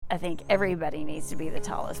I think everybody needs to be the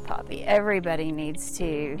tallest poppy. Everybody needs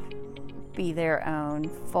to be their own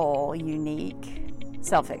full, unique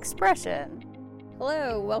self-expression.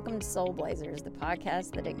 Hello, welcome to Soulblazers, the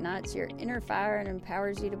podcast that ignites your inner fire and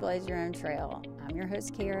empowers you to blaze your own trail. I'm your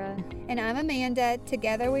host, Cara. And I'm Amanda.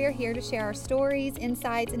 Together we are here to share our stories,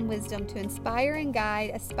 insights, and wisdom to inspire and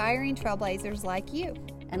guide aspiring trailblazers like you.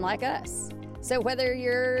 And like us. So whether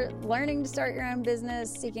you're learning to start your own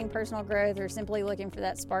business, seeking personal growth, or simply looking for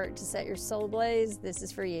that spark to set your soul ablaze, this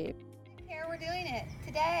is for you. Here we're doing it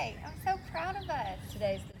today. I'm so proud of us.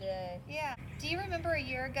 Today's the day. Yeah. Do you remember a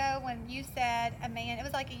year ago when you said, Amanda, it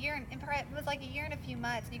was like a year and a few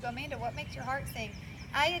months, and you go, Amanda, what makes your heart sing?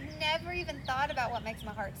 I had never even thought about what makes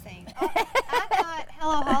my heart sing. I thought,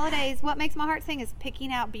 hello, holidays, what makes my heart sing is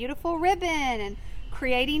picking out beautiful ribbon and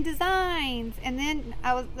creating designs. And then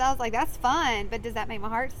I was like, that's fun, but does that make my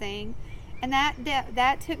heart sing? And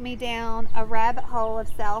that took me down a rabbit hole of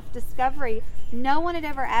self-discovery. No one had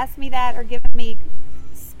ever asked me that or given me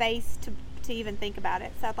space to even think about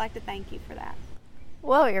it. So I'd like to thank you for that.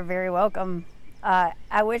 Well, you're very welcome.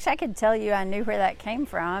 I wish I could tell you I knew where that came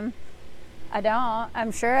from. I don't.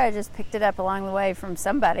 I'm sure I just picked it up along the way from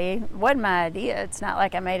somebody. It wasn't my idea. It's not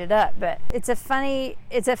like I made it up, but it's a funny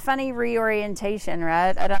reorientation,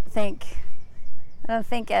 right? I don't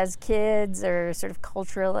think as kids or sort of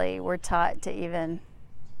culturally we're taught to even,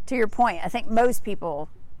 to your point, I think most people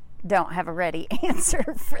don't have a ready answer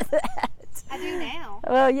for that. I do now.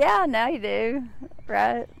 Well, yeah, now you do,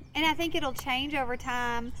 right? And I think it'll change over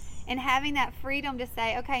time, and having that freedom to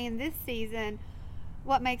say, okay, in this season,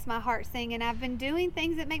 what makes my heart sing? And I've been doing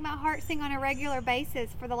things that make my heart sing on a regular basis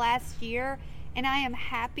for the last year, and I am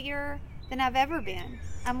happier than I've ever been.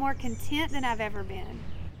 I'm more content than I've ever been.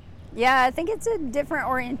 Yeah, I think it's a different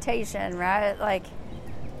orientation, right? Like,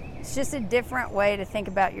 it's just a different way to think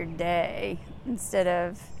about your day instead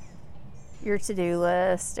of your to-do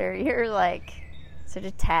list or your, like, sort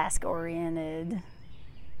of task-oriented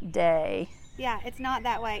day. Yeah, it's not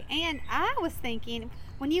that way. And I was thinking,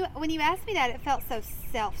 when you asked me that, it felt so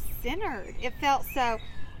self-centered. It felt so,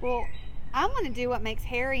 well, I want to do what makes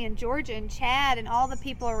Harry and Georgia and Chad and all the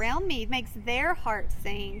people around me, makes their heart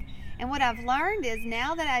sing. And what I've learned is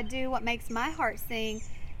now that I do what makes my heart sing,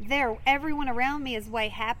 everyone around me is way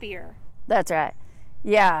happier. That's right.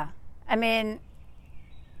 Yeah. I mean,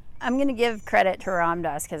 I'm going to give credit to Ram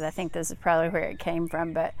Dass because I think this is probably where it came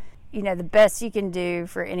from, but you know, the best you can do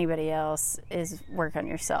for anybody else is work on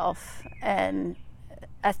yourself. And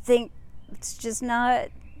I think it's just not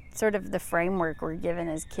sort of the framework we're given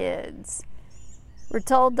as kids. We're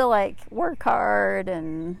told to like work hard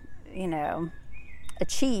and, you know,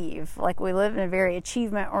 achieve. Like we live in a very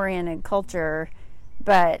achievement-oriented culture,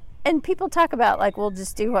 and people talk about like, we'll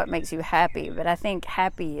just do what makes you happy. But I think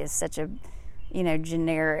happy is such a, you know,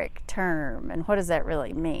 generic term, and what does that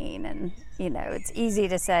really mean? And you know, it's easy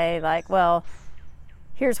to say like, well,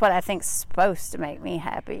 here's what I think's supposed to make me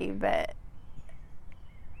happy, but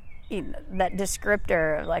you know, that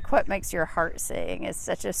descriptor of like what makes your heart sing is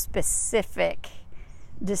such a specific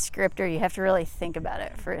descriptor. You have to really think about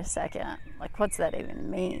it for a second. Like, what's that even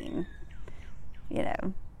mean? You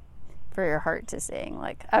know, for your heart to sing.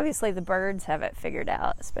 Like, obviously the birds have it figured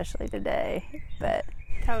out, especially today, but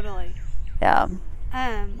totally. Yeah.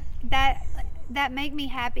 That make me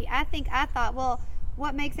happy. I thought, well,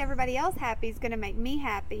 what makes everybody else happy is going to make me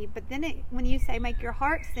happy. But then when you say make your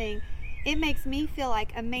heart sing, it makes me feel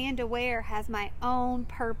like Amanda Ware has my own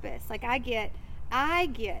purpose. Like I get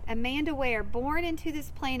Amanda Ware, born into this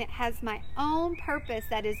planet, has my own purpose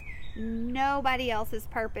that is nobody else's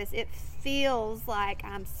purpose. It feels like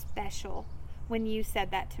I'm special when you said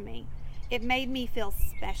that to me. It made me feel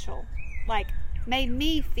special. Made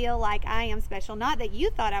me feel like I am special. Not that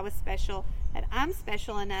you thought I was special, that I'm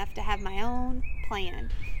special enough to have my own plan.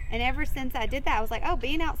 And ever since I did that, I was like, oh,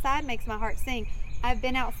 being outside makes my heart sing. I've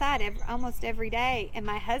been outside almost every day, and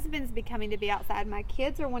my husband's becoming to be outside. My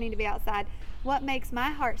kids are wanting to be outside. What makes my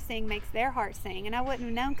heart sing makes their heart sing. And I wouldn't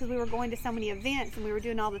have known because we were going to so many events and we were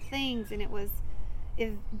doing all the things, and it was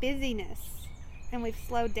busyness, and we've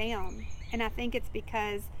slowed down. And I think it's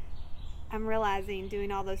because I'm realizing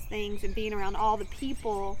doing all those things and being around all the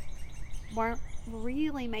people weren't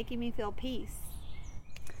really making me feel peace.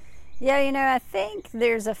 Yeah, you know, I think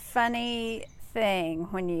there's a funny thing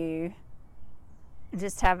when you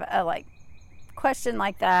just have a like question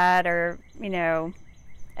like that, or, you know,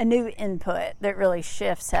 a new input that really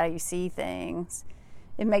shifts how you see things.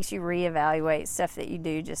 It makes you reevaluate stuff that you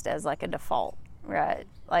do just as like a default, right?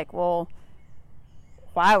 Like, well,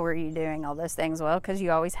 why were you doing all those things? Well, because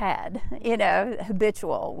you always had, you know,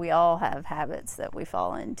 habitual. We all have habits that we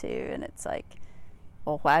fall into, and it's like,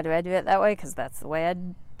 Well, why do I do it that way? Because that's the way I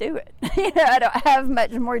do it. I don't have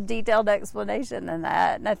much more detailed explanation than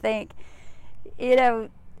that. And I think,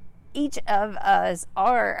 each of us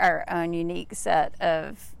are our own unique set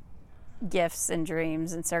of gifts and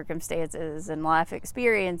dreams and circumstances and life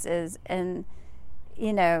experiences. And,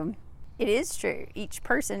 it is true. Each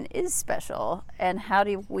person is special. And how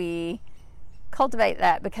do we cultivate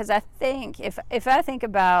that? Because I think if I think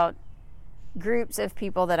about groups of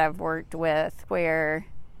people that I've worked with where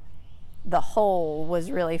the whole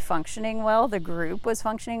was really functioning well, the group was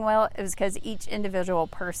functioning well, it was because each individual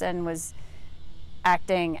person was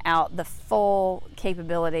acting out the full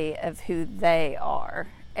capability of who they are.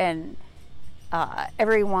 And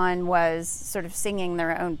everyone was sort of singing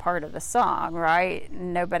their own part of the song, right?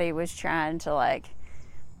 Nobody was trying to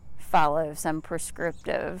follow some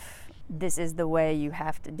prescriptive, this is the way you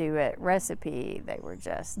have to do it recipe. They were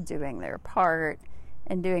just doing their part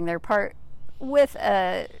and doing their part with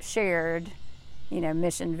a shared,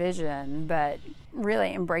 mission vision, but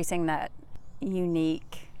really embracing that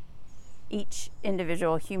unique, each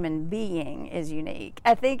individual human being is unique.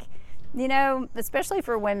 I think, especially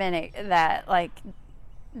for women that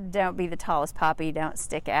don't be the tallest poppy, don't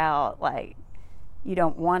stick out, you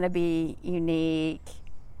don't want to be unique.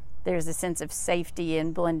 There's a sense of safety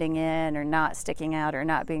in blending in or not sticking out or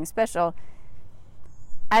not being special.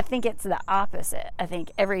 I think it's the opposite. I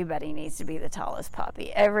think everybody needs to be the tallest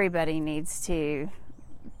poppy. Everybody needs to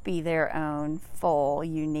be their own full,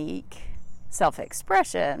 unique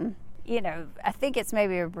self-expression. I think it's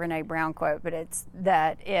maybe a Brené Brown quote, but it's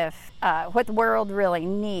that if what the world really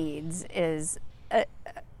needs is a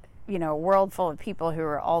world full of people who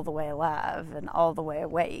are all the way alive and all the way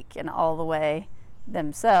awake and all the way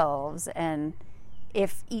themselves. And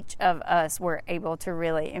if each of us were able to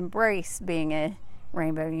really embrace being a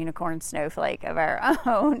rainbow unicorn snowflake of our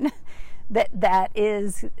own, that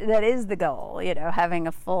is the goal. Having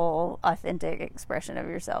a full authentic expression of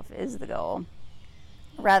yourself is the goal,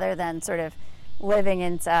 rather than sort of living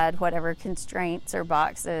inside whatever constraints or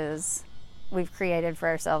boxes we've created for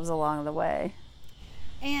ourselves along the way.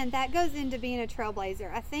 And that goes into being a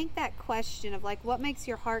trailblazer. I think that question of what makes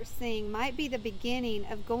your heart sing might be the beginning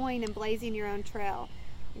of going and blazing your own trail,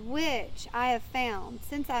 which I have found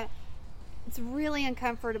it's really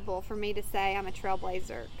uncomfortable for me to say I'm a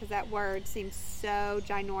trailblazer because that word seems so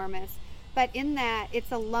ginormous. But in that,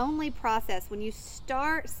 it's a lonely process when you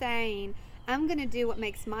start saying, I'm going to do what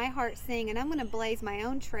makes my heart sing and I'm going to blaze my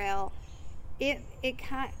own trail. The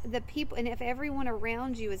people, and if everyone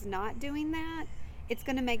around you is not doing that, it's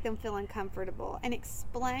going to make them feel uncomfortable. And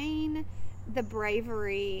explain the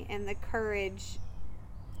bravery and the courage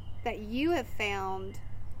that you have found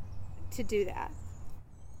to do that.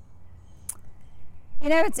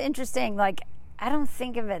 It's interesting. I don't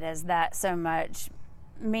think of it as that so much,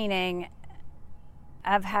 meaning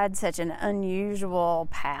I've had such an unusual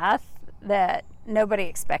path that nobody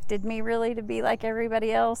expected me really to be like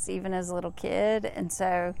everybody else, even as a little kid. And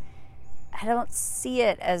so I don't see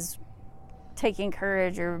it as taking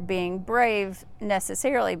courage or being brave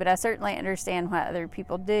necessarily, but I certainly understand what other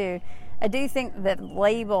people do. I do think that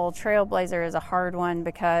label trailblazer is a hard one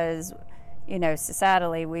because,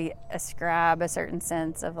 societally we ascribe a certain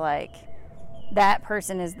sense of that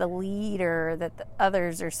person is the leader that the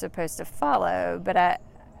others are supposed to follow. But I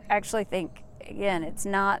actually think, again, it's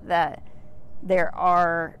not that there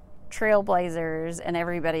are trailblazers and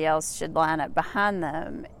everybody else should line up behind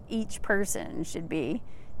them. Each person should be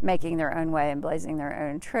making their own way and blazing their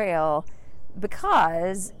own trail,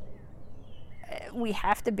 because we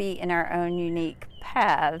have to be in our own unique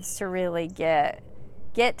paths to really get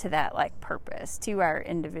to that purpose, to our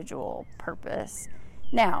individual purpose.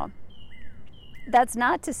 Now, that's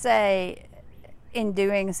not to say in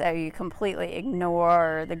doing so you completely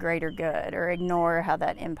ignore the greater good or ignore how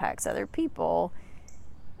that impacts other people.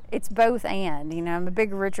 It's both and. I'm a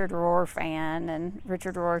big Richard Rohr fan, and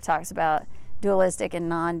Richard Rohr talks about dualistic and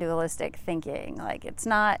non-dualistic thinking. It's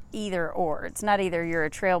not either or. It's not either you're a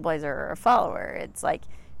trailblazer or a follower. It's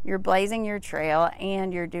you're blazing your trail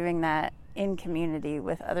and you're doing that in community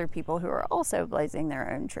with other people who are also blazing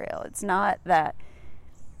their own trail. It's not that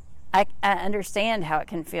I understand how it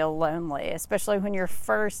can feel lonely, especially when you're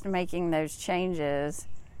first making those changes,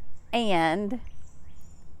 and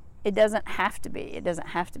it doesnn't have to be. It doesn't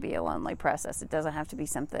have to be a lonely process. It doesn't have to be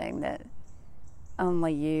something that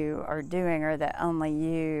only you are doing or that only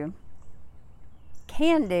you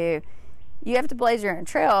can do. You have to blaze your own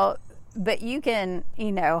trail, but you can,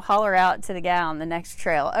 holler out to the guy on the next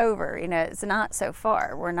trail over. It's not so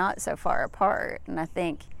far. We're not so far apart. And I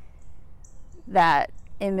think that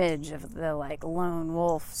image of the lone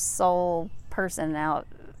wolf soul person out,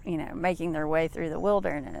 making their way through the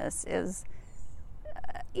wilderness is,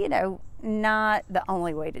 not the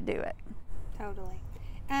only way to do it. Totally.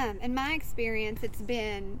 In my experience, it's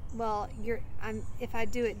been, if I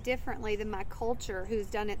do it differently than my culture who's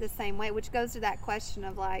done it the same way, which goes to that question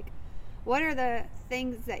of like, what are the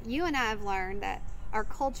things that you and I have learned that our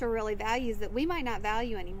culture really values that we might not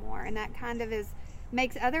value anymore? And that kind of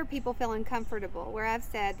makes other people feel uncomfortable, where I've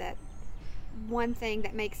said that one thing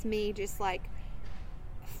that makes me just like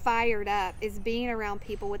fired up is being around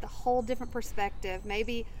people with a whole different perspective,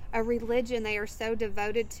 maybe a religion they are so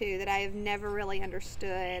devoted to that I have never really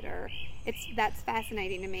understood, or that's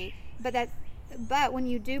fascinating to me. But when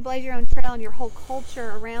you do blaze your own trail and your whole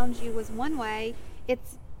culture around you was one way,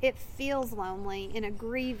 it feels lonely in a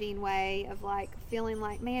grieving way of like feeling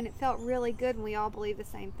like, man, it felt really good when we all believe the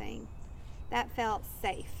same thing. That felt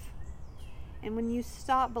safe. And when you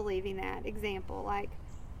stop believing that, example, like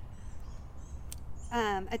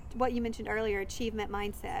what you mentioned earlier, achievement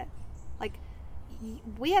mindset, like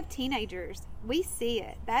we have teenagers, we see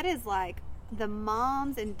it. That is like the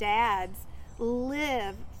moms and dads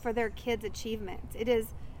live for their kids' achievements. It is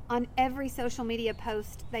on every social media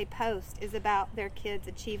post they post is about their kids'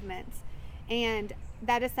 achievements. And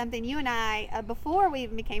that is something you and I, before we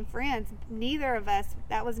even became friends, neither of us,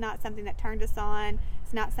 that was not something that turned us on.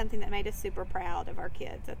 It's not something that made us super proud of our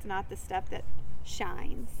kids. That's not the stuff that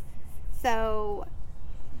shines. So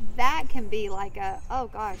that can be like oh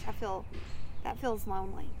gosh, that feels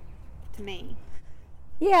lonely to me.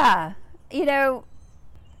 Yeah.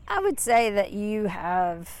 I would say that you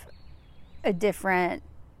have a different,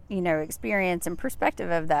 experience and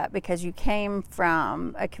perspective of that because you came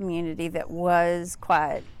from a community that was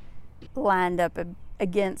quite lined up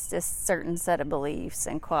against a certain set of beliefs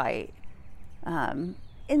and quite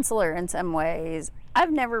insular in some ways.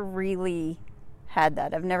 I've never really had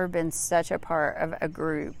that. I've never been such a part of a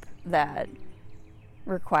group that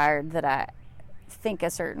required that I think a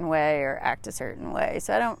certain way or act a certain way.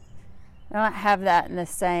 So I don't have that in the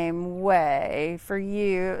same way. For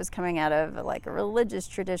you, it was coming out of like a religious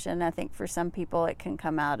tradition. I think for some people it can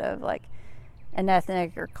come out of like an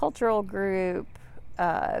ethnic or cultural group.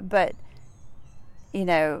 But,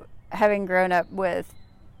 having grown up with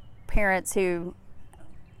parents who,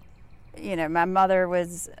 my mother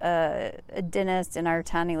was a dentist in our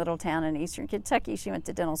tiny little town in eastern Kentucky. She went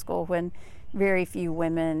to dental school when very few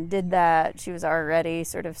women did that. She was already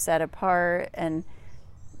sort of set apart, and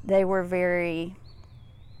they were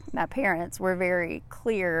my parents were very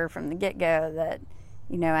clear from the get-go that,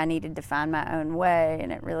 I needed to find my own way,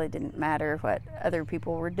 and it really didn't matter what other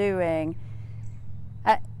people were doing.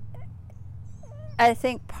 I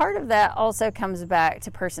think part of that also comes back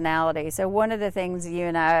to personality. So one of the things you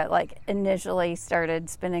and I initially started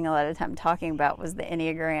spending a lot of time talking about was the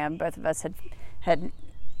Enneagram. Both of us had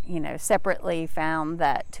separately found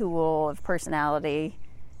that tool of personality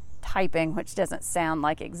typing, which doesn't sound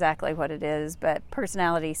like exactly what it is, but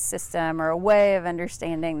personality system, or a way of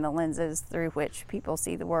understanding the lenses through which people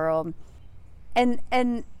see the world. And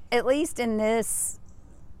at least in this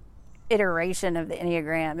iteration of the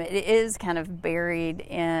Enneagram, it is kind of buried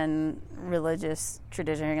in religious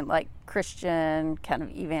tradition, like Christian kind of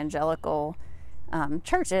evangelical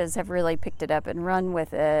churches have really picked it up and run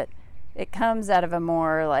with it. It comes out of a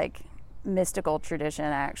more mystical tradition,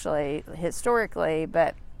 actually, historically,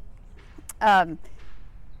 but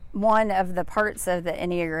one of the parts of the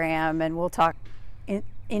Enneagram, and we'll talk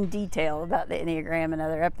in detail about the Enneagram in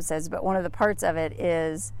other episodes, but one of the parts of it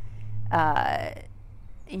is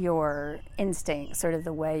your instincts, sort of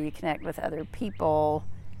the way you connect with other people.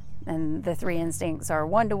 And the three instincts are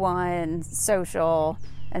one-to-one, social,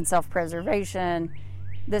 and self-preservation.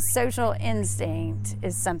 The social instinct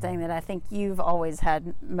is something that I think you've always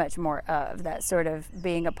had much more of, that sort of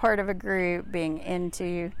being a part of a group, being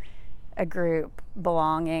into a group,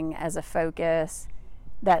 belonging as a focus.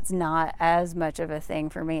 That's not as much of a thing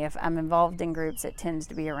for me. If I'm involved in groups, it tends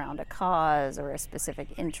to be around a cause or a specific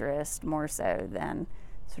interest more so than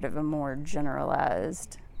sort of a more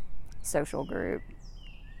generalized social group.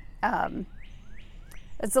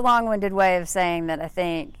 It's a long-winded way of saying that I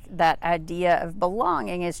think that idea of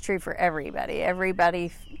belonging is true for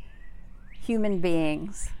everybody. Human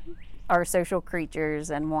beings are social creatures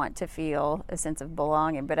and want to feel a sense of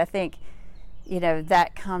belonging, but I think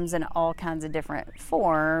that comes in all kinds of different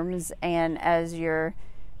forms, and as you're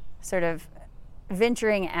sort of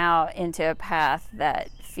venturing out into a path that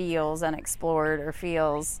feels unexplored or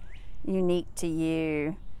feels unique to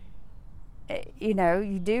you,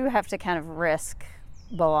 you do have to kind of risk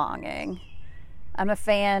belonging. I'm a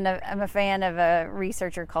fan of a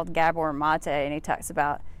researcher called Gabor Mate, and he talks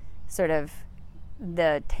about sort of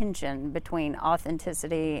the tension between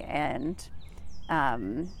authenticity and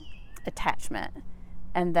attachment,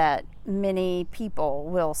 and that many people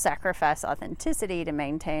will sacrifice authenticity to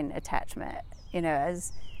maintain attachment.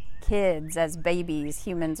 As kids, as babies,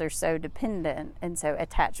 humans are so dependent, and so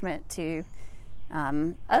attachment to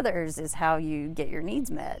others is how you get your needs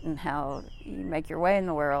met and how you make your way in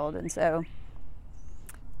the world. And so,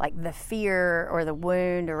 like, the fear or the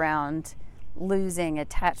wound around losing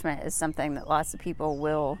attachment is something that lots of people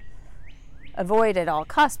will avoid at all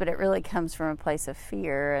costs, but it really comes from a place of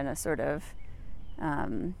fear and a sort of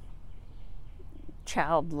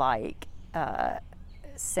childlike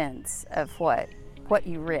sense of what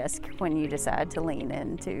you risk when you decide to lean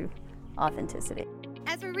into authenticity.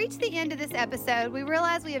 As we reach the end of this episode, we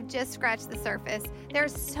realize we have just scratched the surface.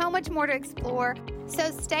 There's so much more to explore, so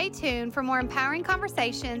stay tuned for more empowering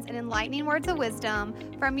conversations and enlightening words of wisdom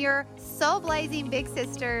from your soul-blazing big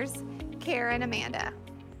sisters, Cara and Amanda.